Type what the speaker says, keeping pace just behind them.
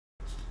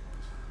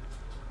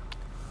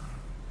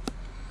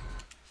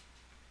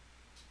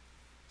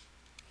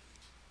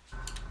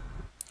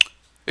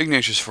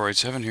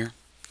Ignatius487 here.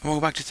 Welcome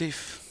back to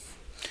Thief.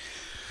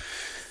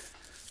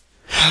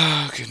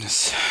 Oh,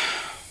 goodness.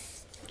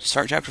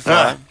 Start chapter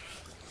 5.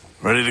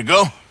 Ready to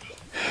go?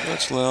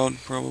 That's loud,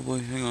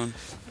 probably. Hang on.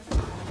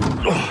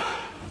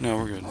 No,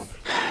 we're good.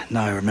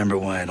 Now I remember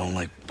why I don't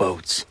like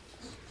boats.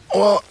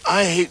 Well,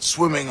 I hate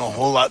swimming a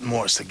whole lot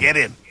more, so get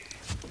in.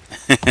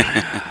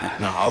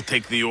 Now, I'll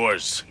take the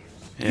oars.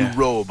 Yeah. You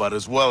row about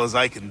as well as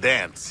I can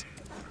dance.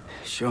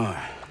 Sure.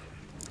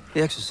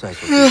 The exercise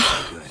will be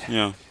so good.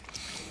 Yeah.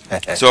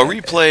 So I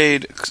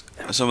replayed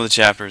some of the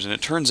chapters, and it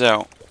turns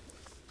out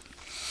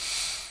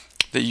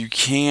that you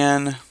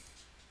can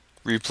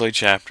replay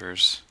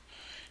chapters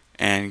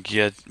and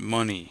get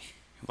money,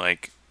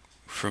 like,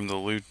 from the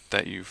loot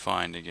that you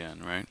find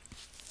again, right?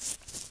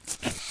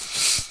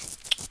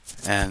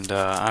 And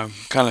I'm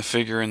kind of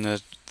figuring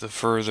that the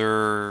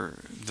further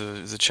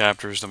the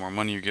chapters, the more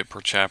money you get per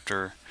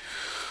chapter.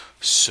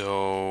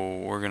 So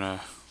we're going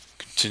to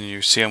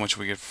continue, see how much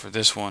we get for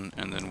this one,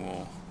 and then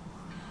we'll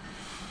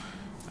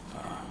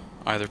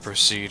either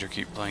proceed or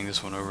keep playing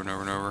this one over and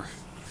over and over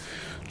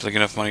to get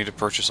enough money to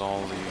purchase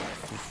all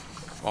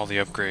the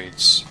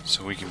upgrades,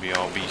 so we can be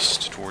all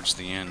beast towards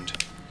the end.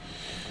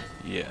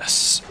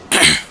 Yes.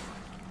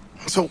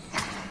 So,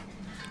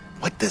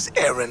 what does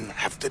Aaron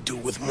have to do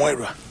with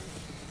Moira?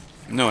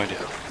 No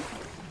idea.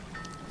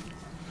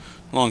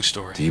 Long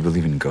story. Do you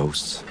believe in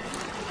ghosts?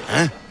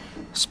 Huh?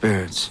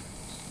 Spirits.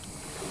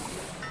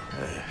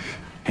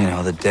 You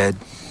know, the dead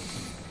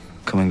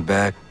coming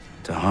back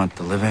to haunt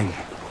the living.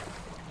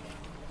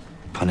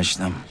 Punish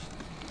them.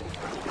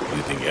 Do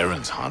you think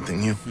Aaron's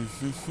haunting you?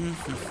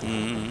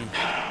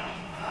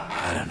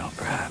 I don't know,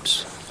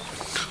 perhaps.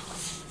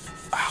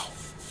 Ow.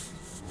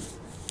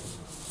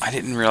 I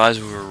didn't realize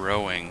we were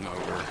rowing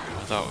over.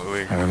 I thought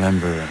we I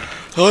remember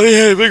thought he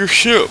had a bigger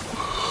ship.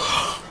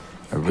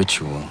 a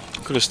ritual.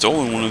 Could have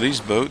stolen one of these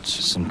boats.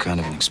 Some kind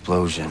of an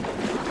explosion.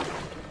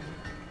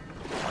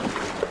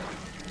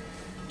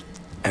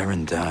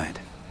 Aaron died.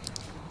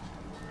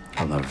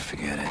 I'll never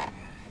forget it.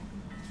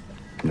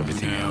 And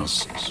everything Yeah.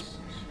 else is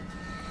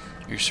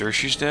You sure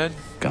she's dead?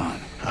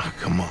 gone. Oh,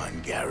 come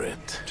on,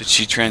 Garrett. Did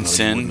she wouldn't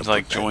transcend, have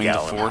like put that join the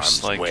gal in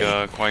Force, harm's like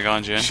way.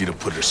 Qui-Gon Jinn? She'd have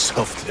put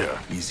herself there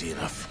easy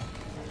enough.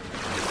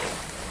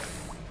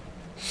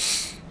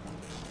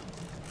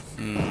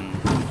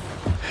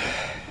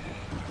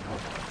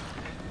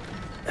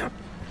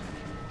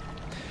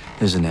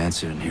 There's an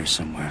answer in here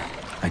somewhere.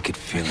 I could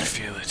feel I it.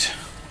 feel it.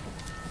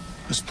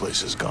 This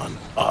place has gone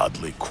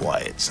oddly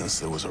quiet since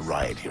there was a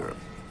riot here.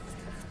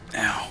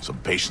 Ow. Some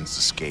patients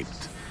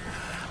escaped.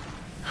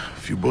 A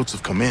few boats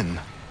have come in.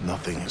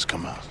 Nothing has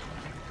come out.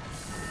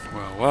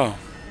 Well, well.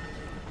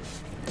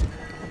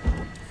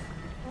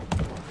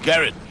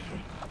 Garrett,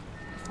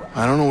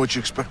 I don't know what you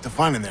expect to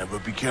find in there,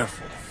 but be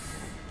careful.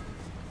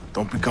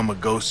 Don't become a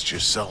ghost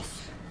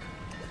yourself.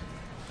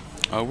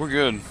 Oh, we're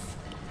good.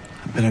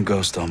 I've been a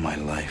ghost all my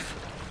life.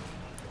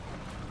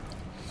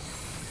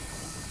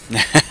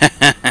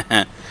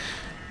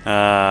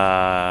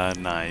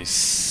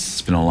 Nice.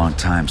 It's been a long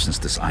time since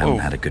this island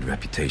Whoa. had a good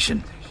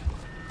reputation.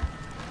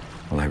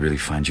 Will I really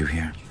find you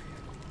here?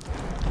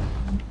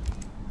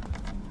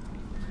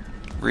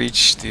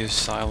 Reach the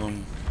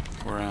Asylum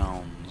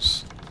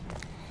grounds.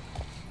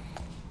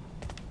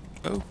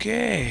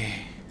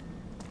 Okay.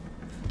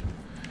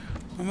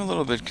 I'm a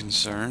little bit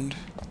concerned.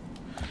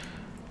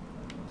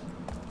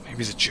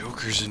 Maybe the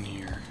Joker's in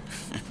here.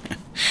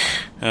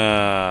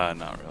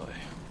 Not really.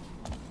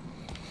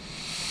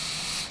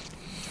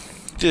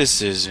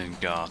 This isn't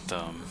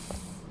Gotham.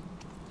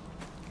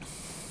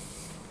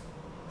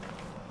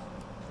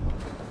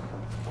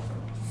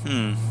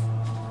 I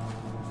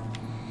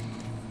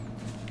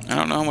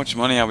don't know how much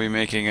money I'll be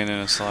making in an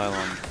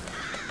asylum,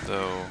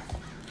 though.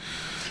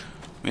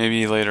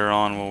 Maybe later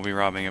on we'll be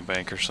robbing a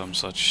bank or some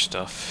such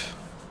stuff.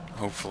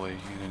 Hopefully,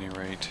 at any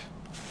rate.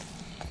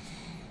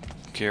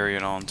 Carry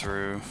it on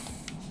through.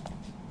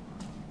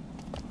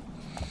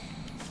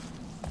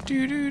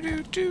 Do do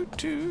do do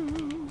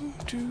do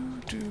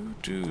do do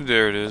do.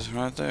 There it is,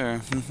 right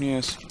there.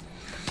 Yes.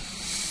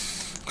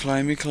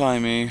 Climby,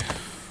 climby.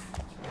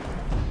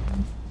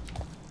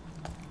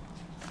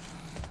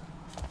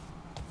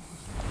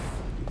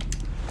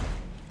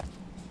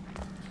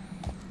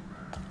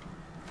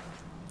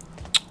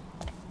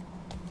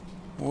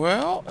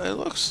 Well, it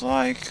looks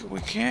like we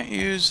can't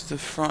use the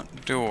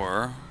front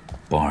door.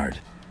 Barred.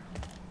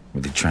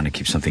 Were they trying to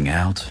keep something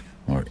out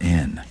or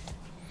in?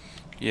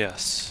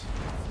 Yes.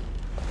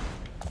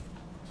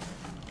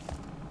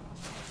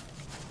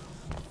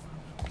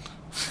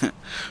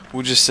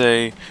 We'll just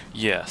say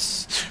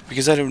yes,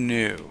 because I don't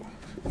know.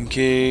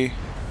 Okay.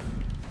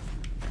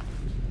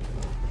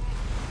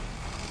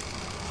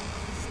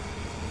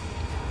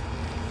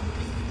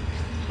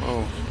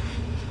 Whoa.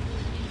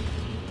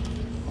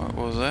 What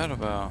was that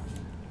about?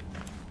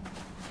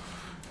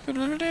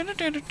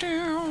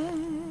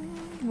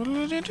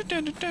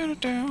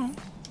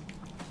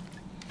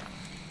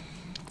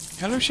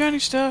 Hello, shiny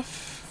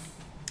stuff.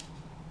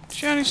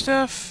 Shiny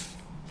stuff.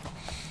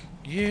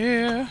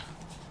 Yeah.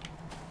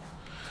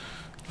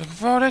 Looking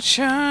for that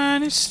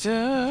shiny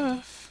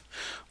stuff.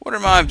 What are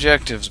my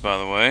objectives, by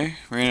the way?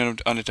 Remain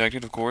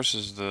undetected, of course,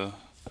 is the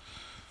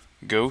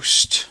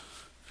ghost.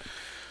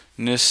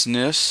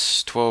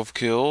 Nis, 12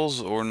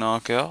 kills or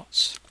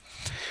knockouts.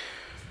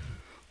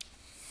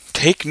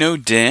 Take no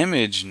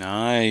damage.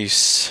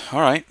 Nice.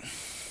 Alright.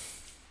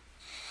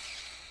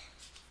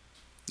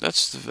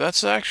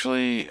 That's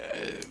actually,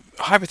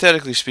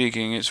 hypothetically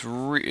speaking,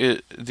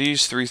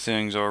 these three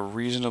things are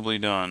reasonably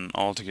done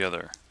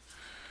altogether.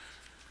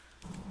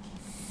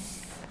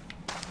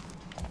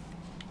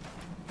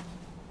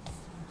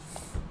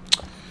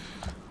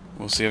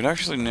 We'll see. I've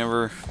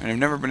never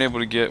been able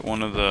to get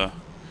one of the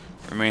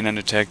remain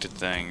undetected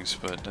things,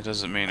 but that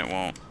doesn't mean it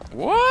won't.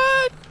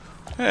 What?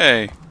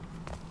 Hey.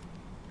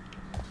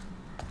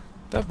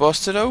 That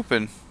busted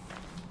open.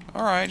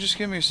 Alright, just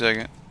give me a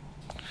second.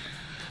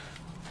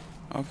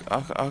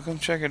 I'll come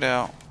check it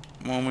out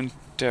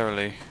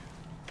momentarily.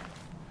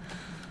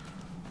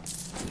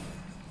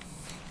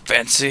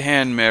 Fancy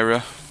hand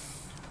mirror.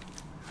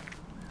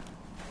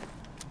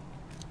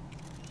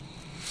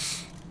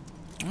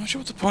 I'm not sure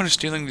what the point of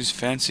stealing these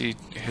fancy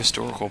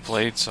historical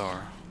plates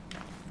are.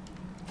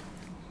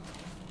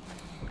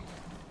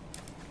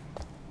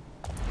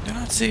 Did I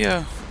not see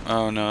a...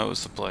 Oh no, it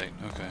was the plate.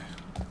 Okay.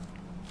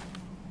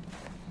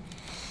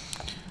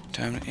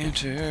 Time to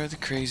enter the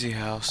crazy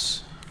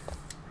house.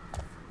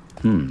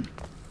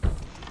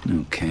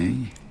 Okay.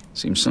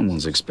 Seems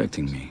someone's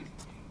expecting me.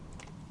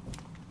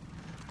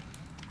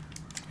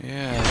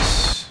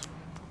 Yes.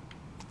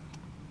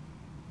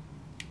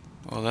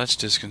 Well, that's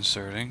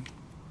disconcerting.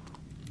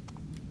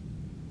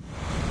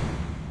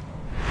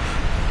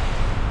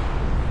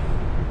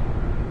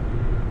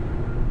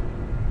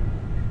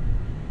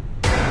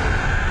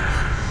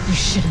 You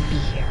shouldn't be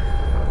here.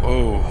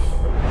 Whoa.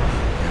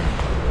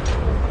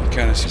 You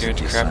kind of scared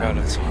the crap out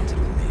of me.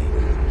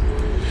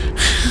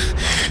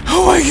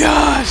 Oh my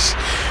gosh!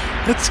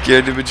 That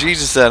scared the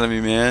bejesus out of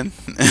me, man.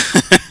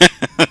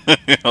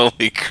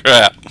 Holy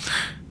crap.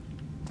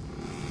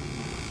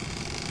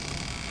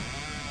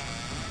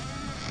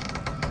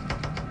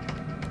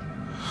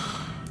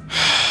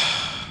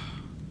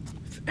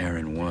 If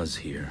Aaron was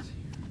here,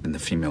 then the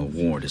female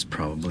ward is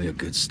probably a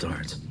good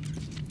start.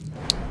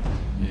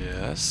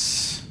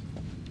 Yes.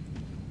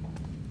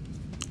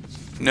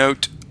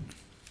 Note.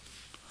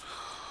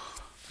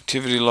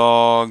 Activity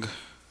log.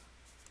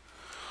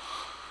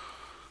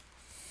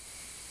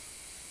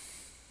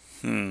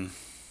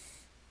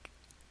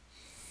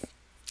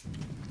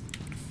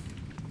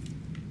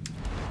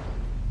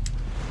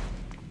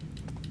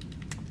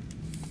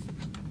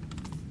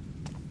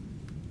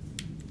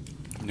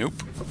 Nope.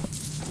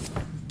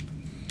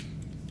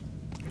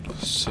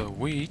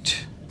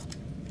 Sweet.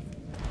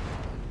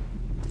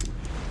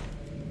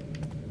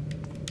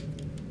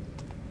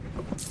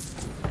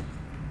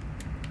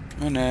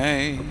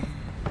 Money.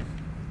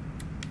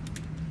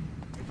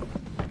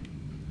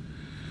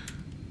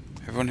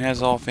 Everyone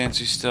has all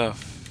fancy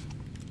stuff,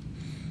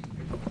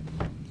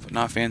 but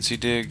not fancy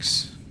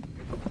digs,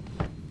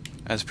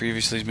 as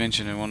previously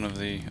mentioned in one of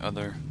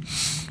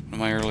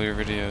my earlier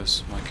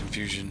videos. My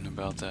confusion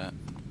about that.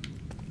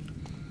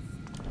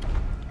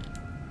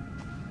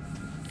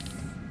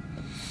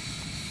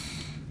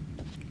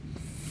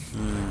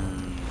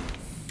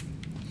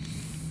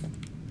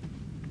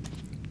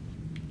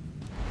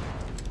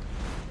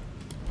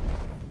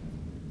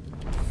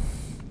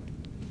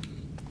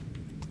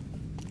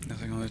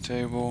 Nothing on the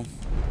table.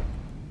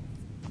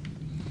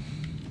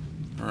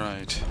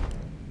 Right.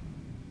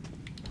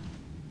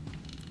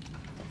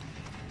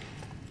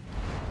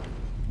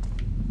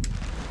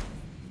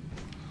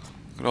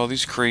 Look at all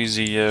these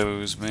crazy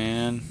yos,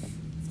 man.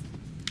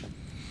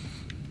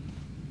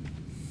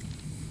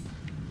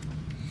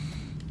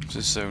 This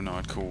is so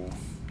not cool.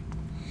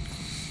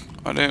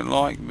 I don't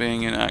like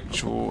being in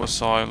actual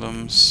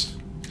asylums.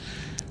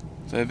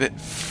 They're a bit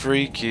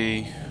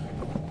freaky.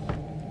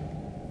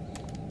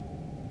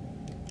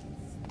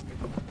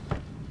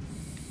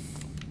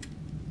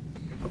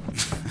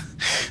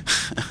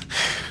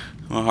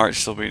 My heart's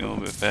still beating a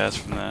little bit fast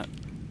from that.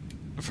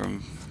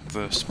 From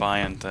the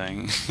spying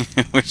thing.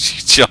 When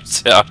she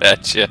jumps out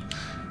at you.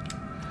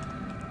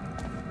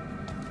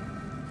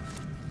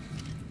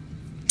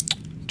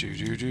 Do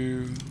do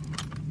do.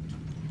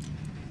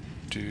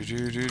 Do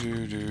do do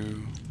do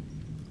do.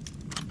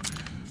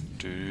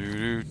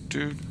 Do do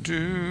do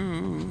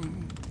do.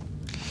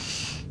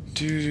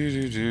 Do do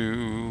do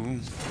do.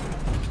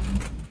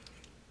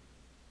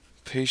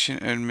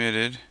 Patient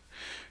admitted.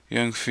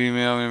 Young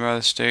female made by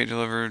the state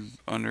delivered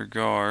under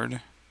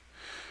guard.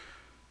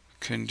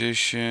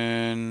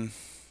 Condition.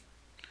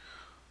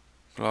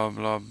 Blah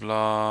blah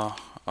blah.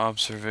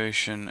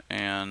 Observation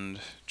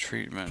and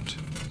treatment.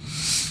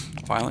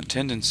 Violent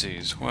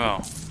tendencies.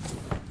 Well.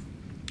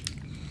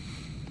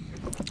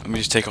 Let me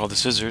just take all the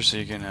scissors so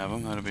you can have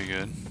them. That'll be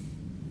good.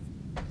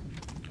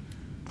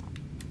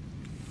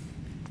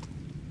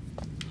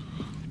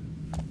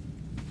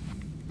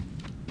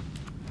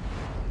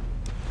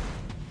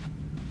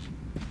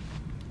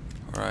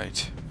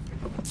 Right.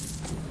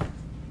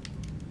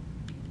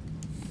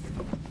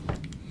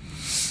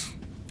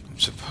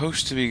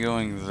 supposed to be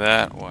going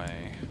that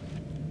way.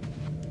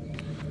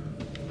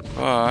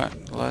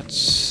 But let's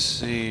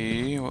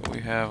see what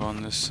we have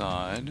on this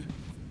side.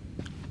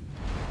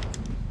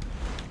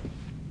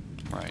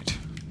 Right.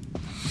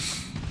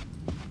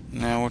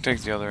 Now we'll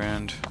take the other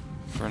end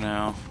for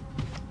now.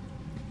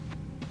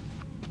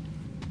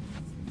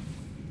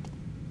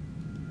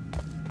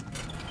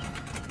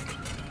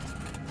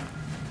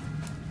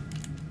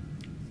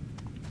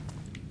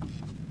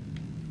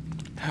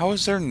 How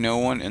is there no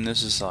one in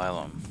this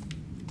asylum?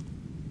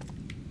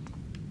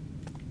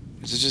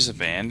 Is it just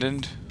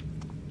abandoned?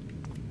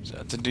 Is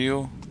that the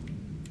deal?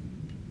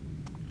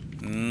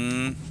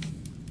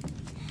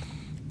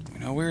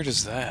 How weird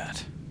is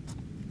that?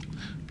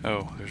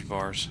 Oh, there's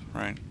bars,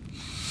 right?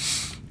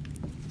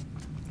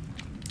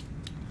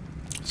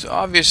 So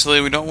obviously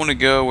we don't want to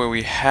go where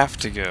we have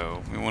to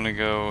go. We want to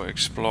go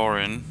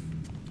exploring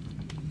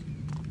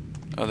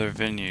other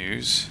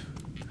venues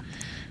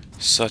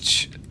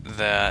such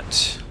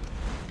that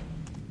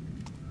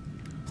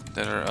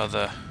are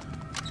other.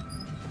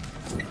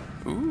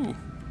 Ooh.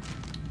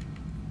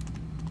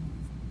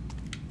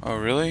 Oh,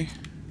 really?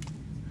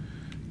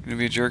 Gonna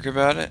be a jerk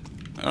about it?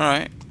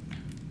 Alright.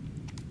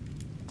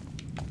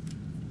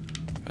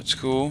 That's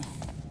cool.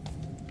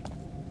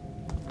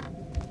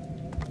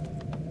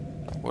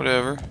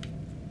 Whatever.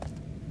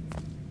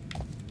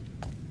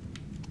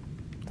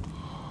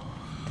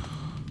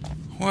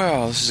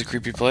 Well, this is a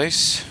creepy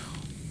place.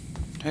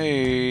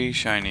 Hey,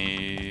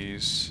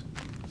 shinies.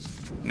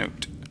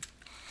 Note.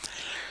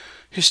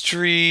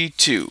 History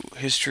 2.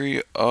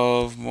 History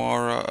of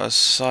Mara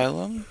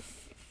Asylum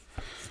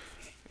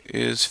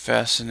is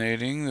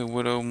fascinating. The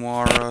widow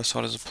Mara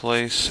sought as a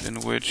place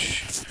in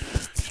which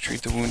to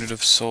treat the wounded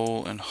of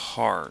soul and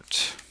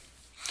heart.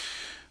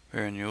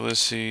 Baron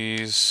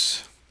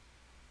Ulysses.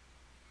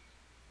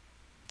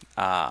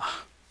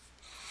 Ah.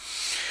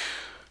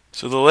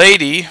 So the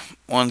lady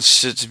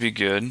wants it to be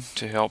good,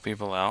 to help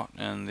people out,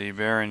 and the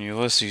Baron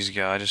Ulysses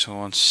guy just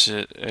wants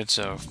it's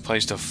a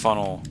place to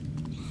funnel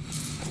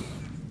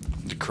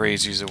the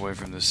crazies away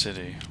from the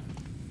city.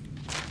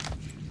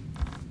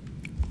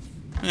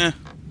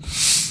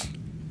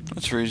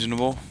 That's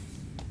reasonable.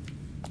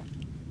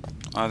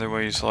 Either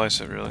way you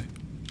slice it, really.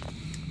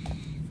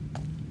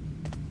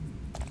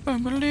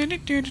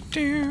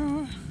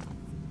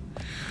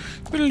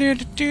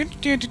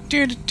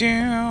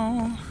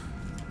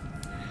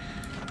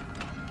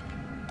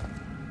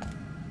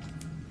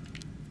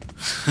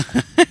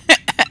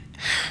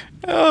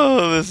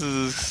 Oh,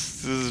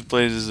 this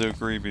place is so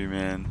creepy,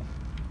 man.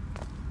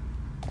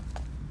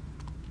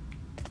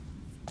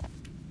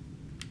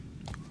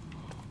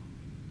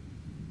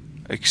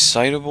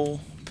 Excitable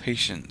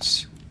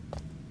patience.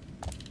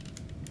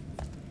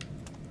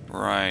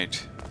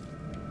 Right.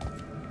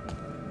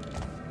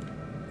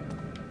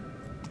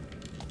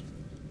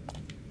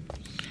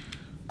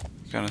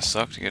 Kind of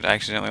suck to get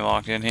accidentally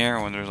locked in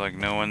here when there's like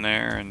no one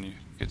there and you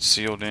get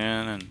sealed in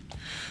and you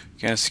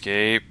can't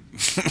escape.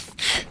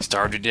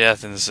 Starve to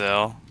death in the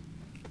cell.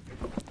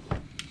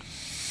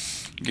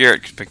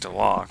 Garrett could pick the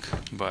lock,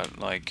 but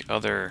like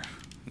other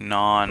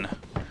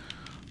non-roguish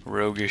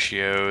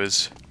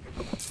yos.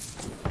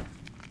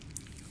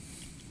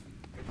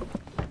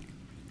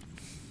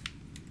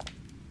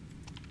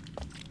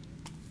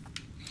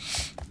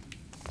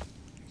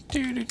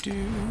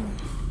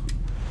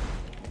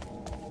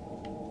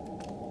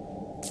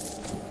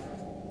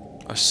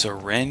 A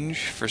syringe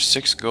for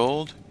 6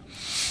 gold?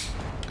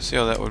 See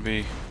how that would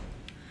be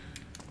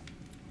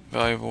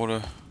valuable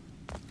to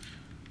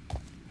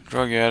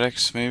drug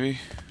addicts, maybe?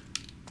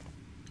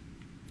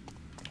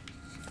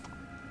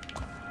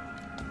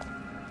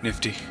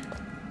 Nifty.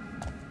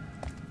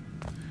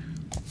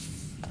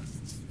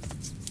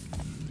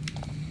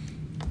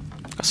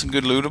 Got some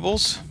good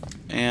lootables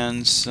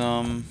and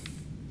some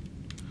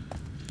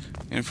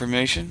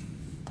information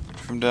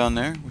from down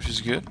there, which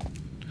is good.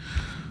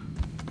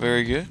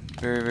 Very good.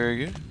 Very, very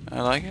good.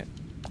 I like it.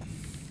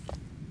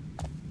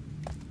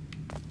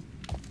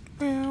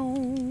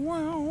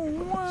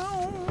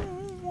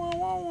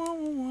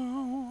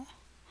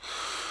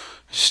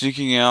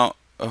 Sneaking out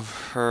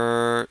of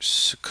her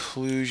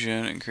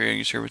seclusion and creating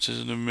disturbances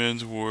in the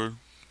men's ward.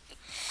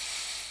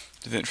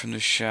 The vent from the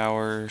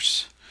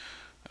showers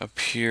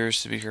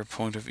appears to be her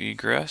point of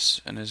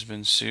egress and has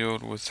been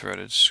sealed with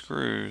threaded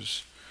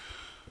screws.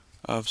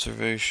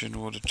 Observation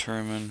will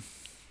determine.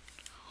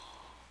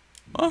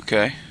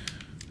 Okay.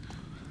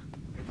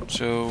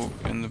 So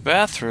in the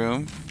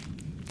bathroom,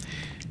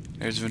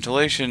 there's a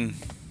ventilation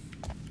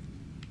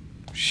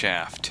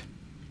shaft.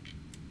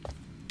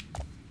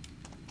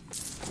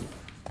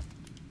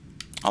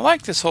 I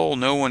like this whole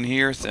no one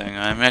here thing.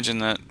 I imagine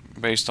that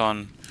based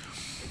on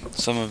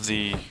some of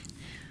the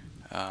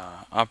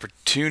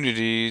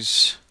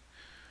opportunities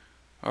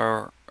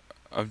or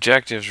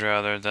objectives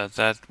rather,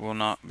 that will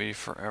not be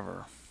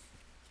forever.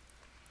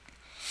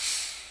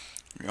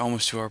 We're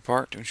almost to our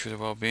part to ensure the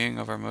well-being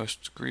of our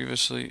most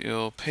grievously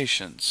ill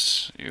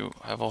patients. You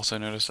have also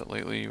noticed that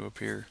lately you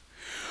appear.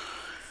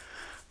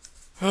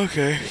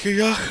 Okay.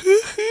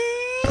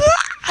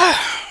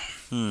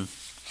 We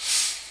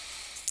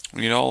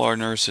need all our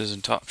nurses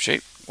in top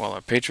shape while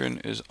our patron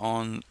is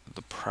on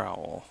the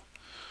prowl.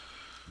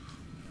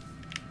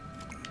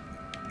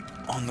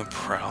 On the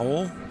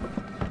prowl?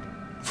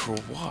 For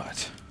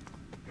what?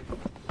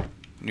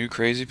 New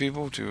crazy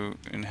people to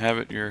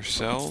inhabit your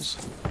cells?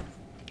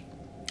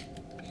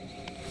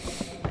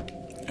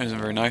 Isn't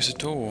very nice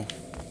at all.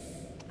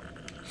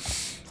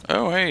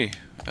 Oh, hey.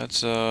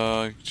 That's,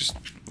 just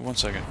 1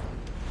 second.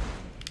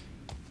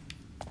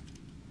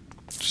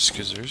 Just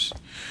skizzers.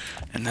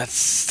 And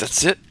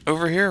that's it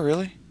over here,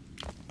 really?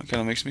 That kind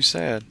of makes me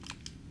sad.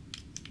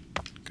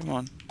 Come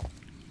on.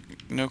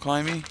 No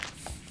climby?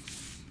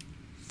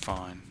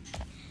 Fine.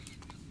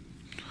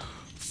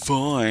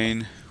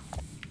 Fine.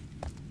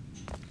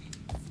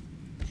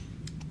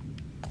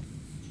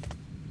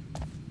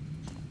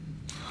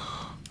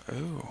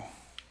 Oh.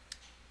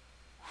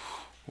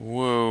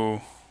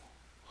 Whoa.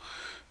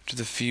 To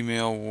the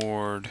female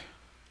ward.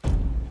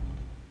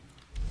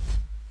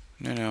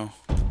 No.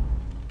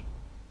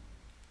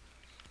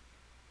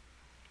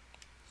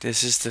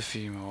 This is the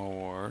female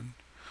ward,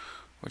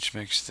 which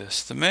makes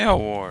this the male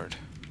ward.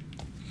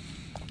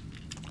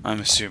 I'm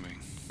assuming.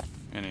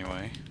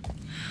 Anyway.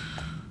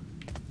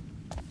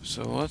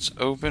 So let's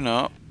open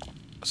up.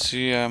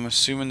 See, I'm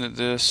assuming that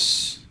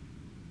this...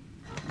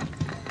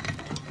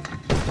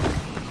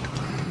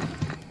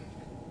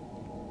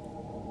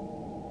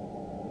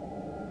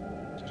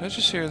 Did I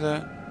just hear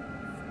that?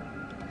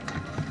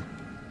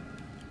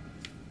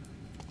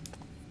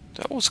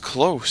 That was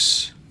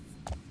close.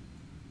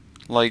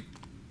 Like,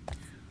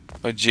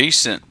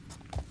 adjacent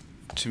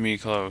to me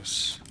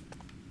close.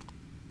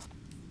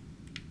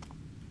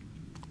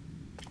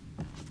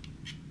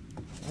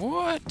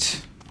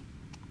 What?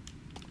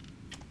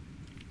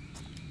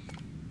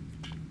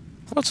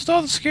 What's with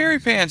all the scary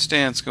pants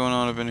dance going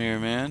on up in here,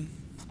 man?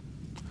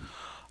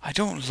 I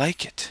don't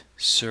like it,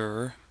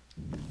 sir.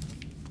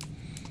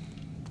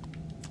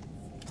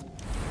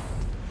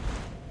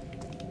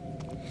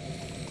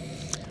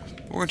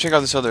 We're gonna check out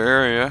this other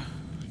area.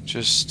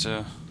 Just,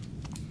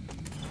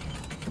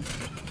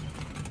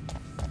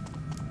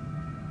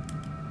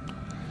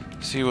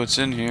 see what's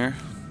in here.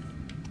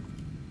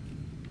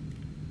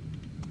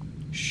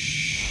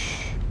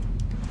 Shh.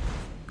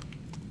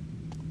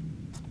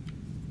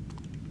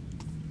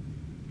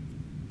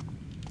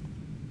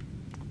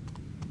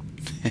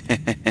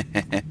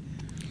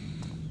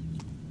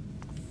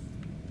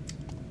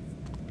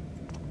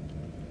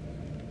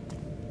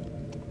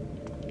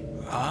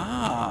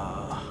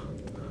 Ah.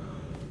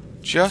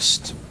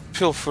 Just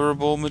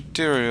pilferable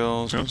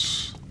materials.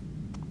 Yes.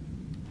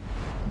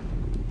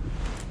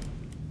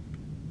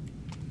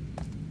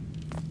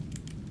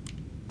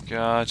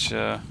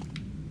 Gotcha.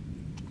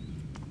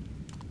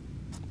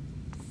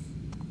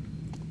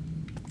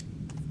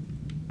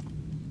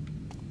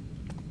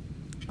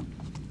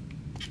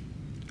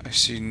 I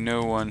see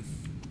no one.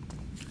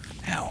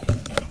 Ow.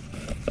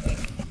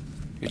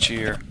 Itchy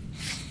ear.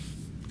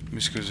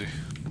 Miss Guzzy.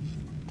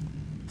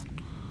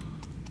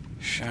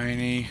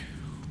 Shiny.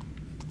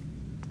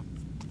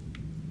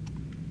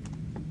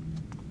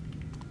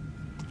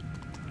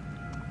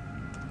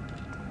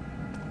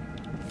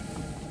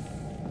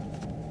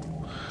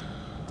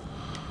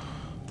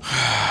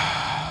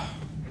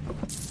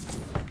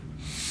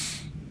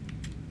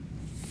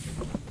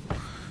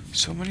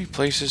 So many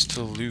places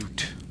to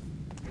loot.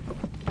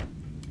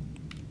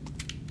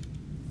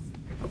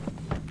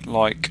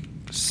 Like,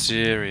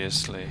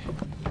 seriously.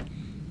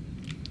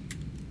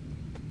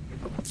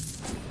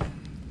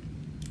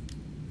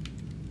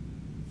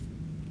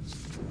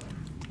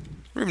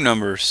 Room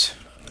numbers.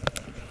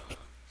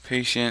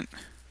 Patient.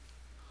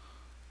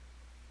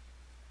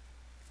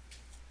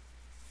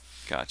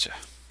 Gotcha.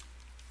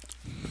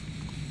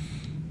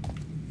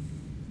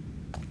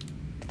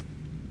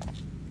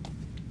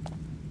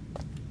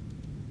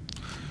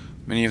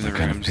 Many of the What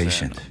kind of rooms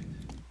patient?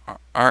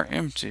 are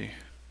empty.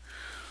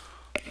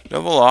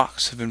 Double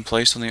locks have been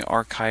placed on the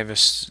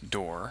archivist's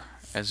door,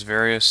 as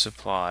various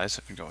supplies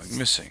have been going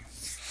missing.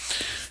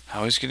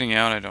 How he's getting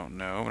out, I don't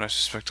know, but I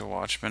suspect a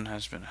watchman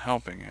has been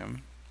helping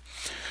him.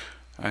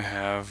 I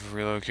have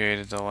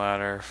relocated the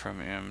ladder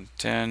from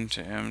M10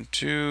 to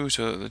M2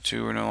 so that the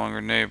two are no longer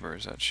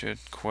neighbors. That should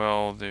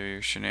quell the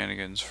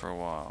shenanigans for a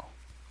while.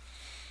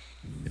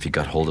 If you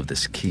got hold of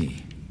this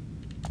key,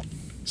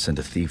 send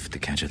a thief to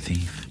catch a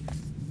thief.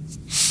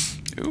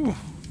 Ooh.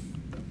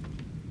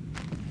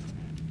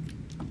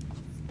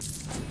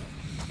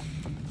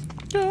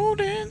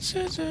 Golden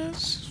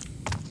scissors.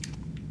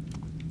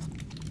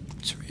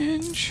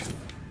 Syringe.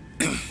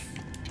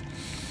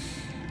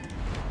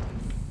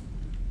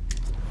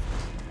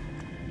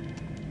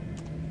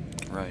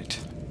 Right.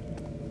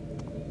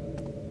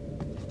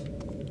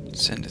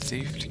 Send a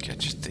thief to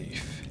catch a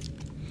thief.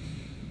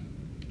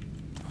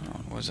 I don't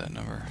know, what was that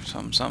number?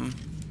 Something.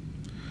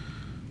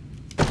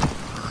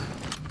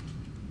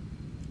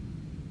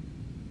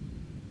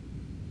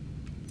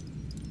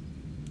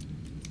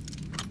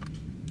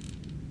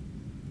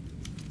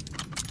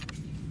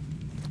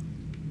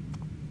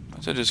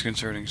 That's a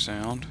disconcerting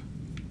sound.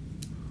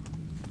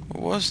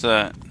 What was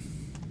that?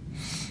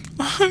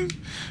 I'm,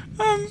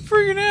 I'm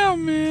freaking out,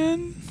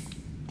 man.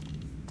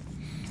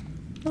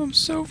 I'm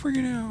so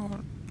freaking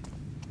out.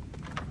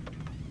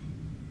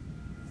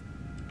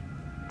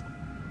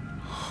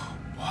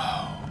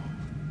 Wow.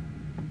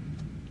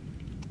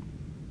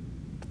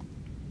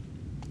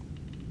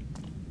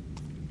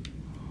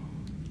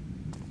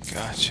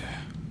 Gotcha.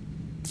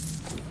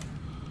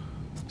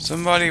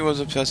 Somebody was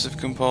obsessive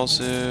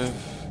compulsive.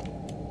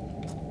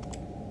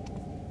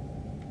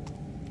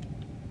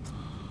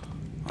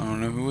 I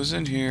don't know who was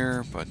in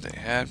here, but they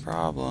had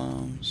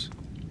problems.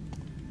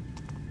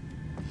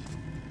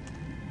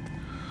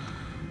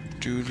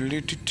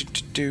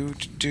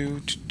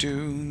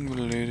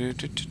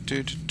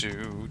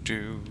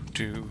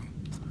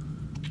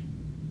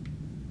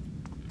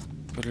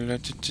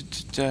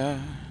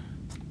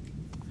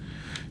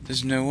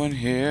 There's no one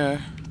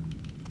here.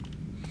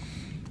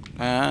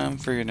 I'm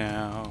freaking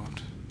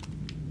out.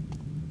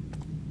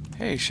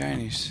 Hey,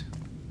 shinies.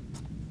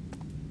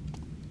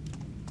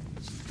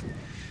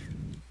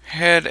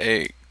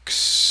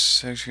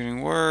 Headaches. Headaches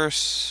getting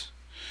worse.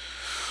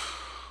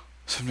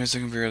 Some days I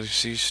can barely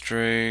see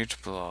straight.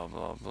 Blah,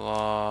 blah,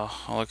 blah.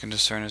 All I can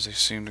discern is they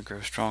seem to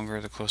grow stronger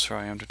the closer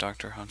I am to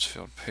Dr.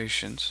 Huntsfield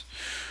patients.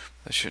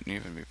 That shouldn't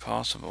even be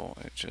possible.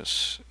 It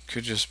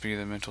could just be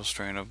the mental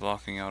strain of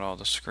blocking out all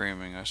the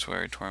screaming. I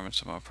swear he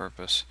torments them on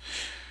purpose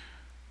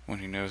when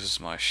he knows it's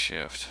my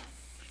shift.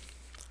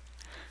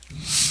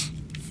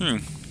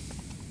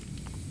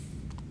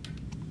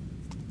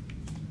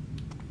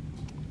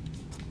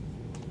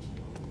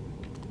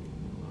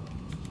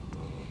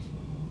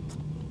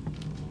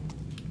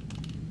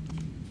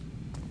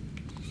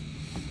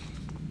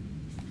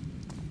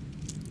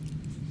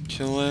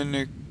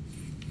 Clinic.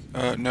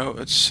 No,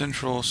 it's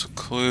central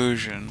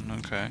seclusion.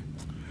 Okay.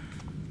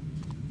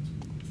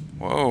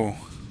 Whoa.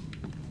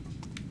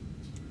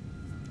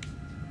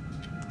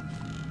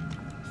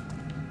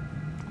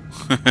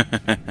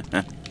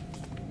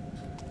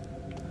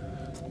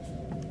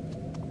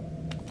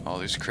 All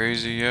these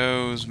crazy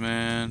yos,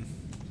 man.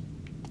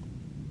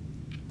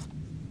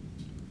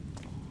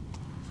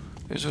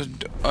 There's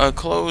a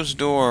closed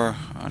door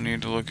I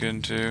need to look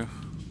into.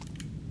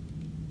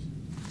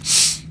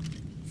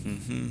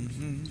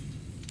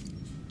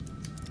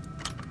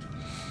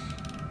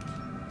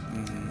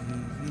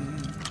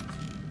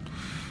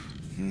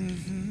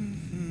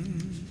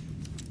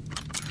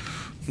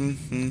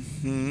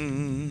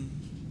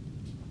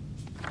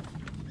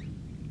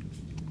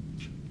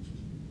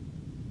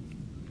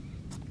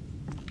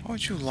 Why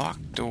would you lock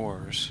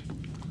doors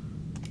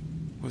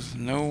with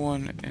no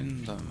one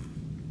in them?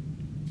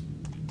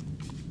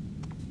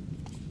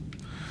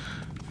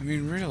 I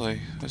mean,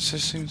 really, it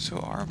just seems so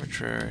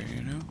arbitrary,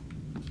 you know?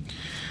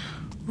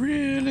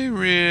 Really,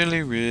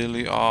 really,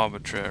 really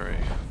arbitrary.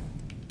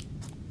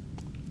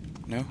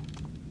 No?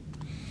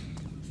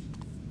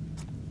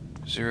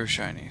 Zero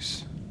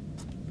shinies.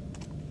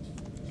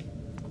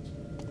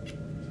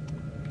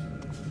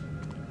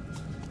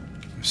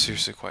 I'm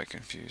seriously quite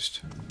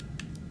confused.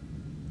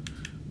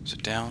 Is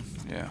it down?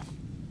 Yeah.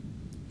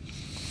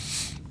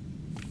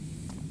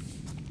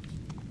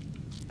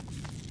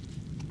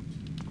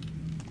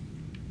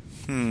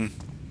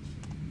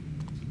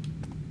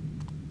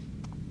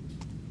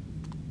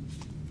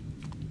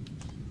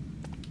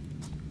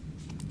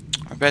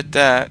 I bet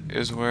that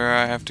is where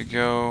I have to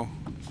go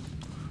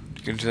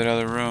to get into that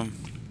other room.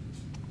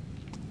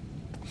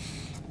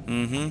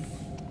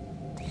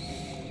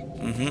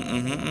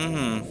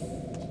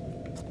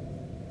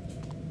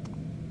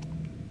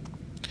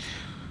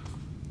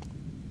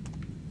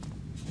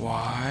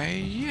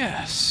 Why,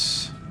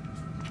 yes.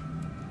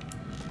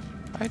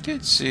 I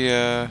did see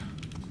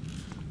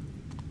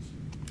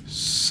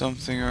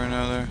something or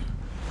another.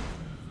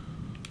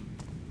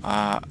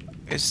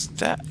 Is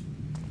that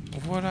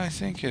what I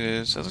think it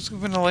is? It looks like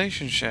a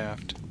ventilation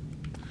shaft.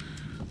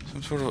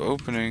 Some sort of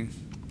opening.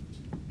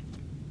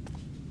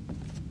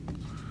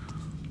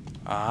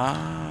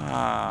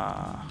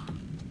 Ah.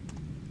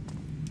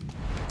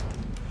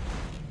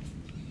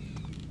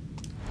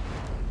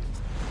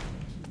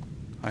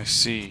 I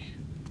see.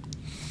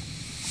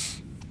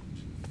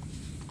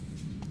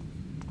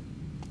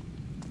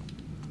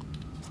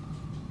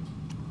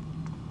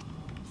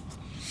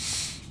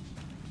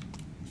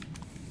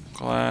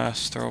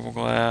 Glass, throwable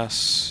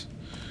glass,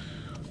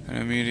 an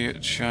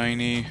immediate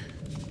shiny.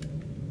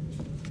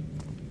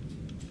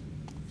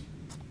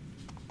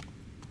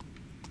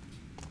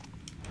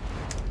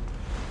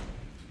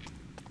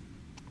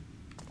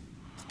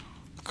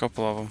 A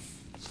couple of them.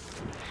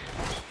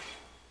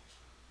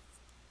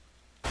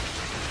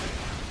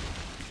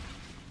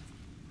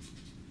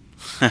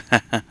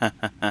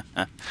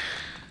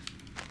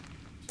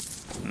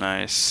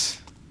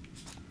 Nice.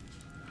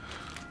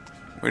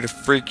 Way to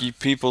freaky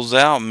peoples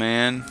out,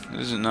 man.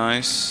 Isn't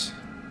nice.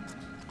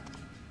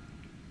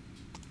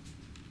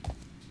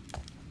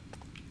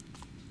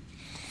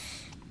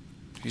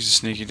 He's a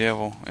sneaky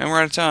devil. And we're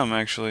out of time,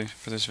 actually,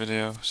 for this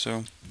video.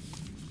 So,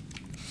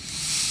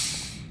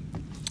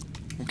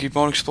 we'll keep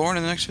on exploring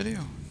in the next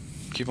video.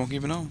 Keep keep on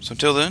keeping on. So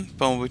until then,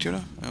 Bumblebee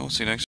Tuna, and we'll see you next.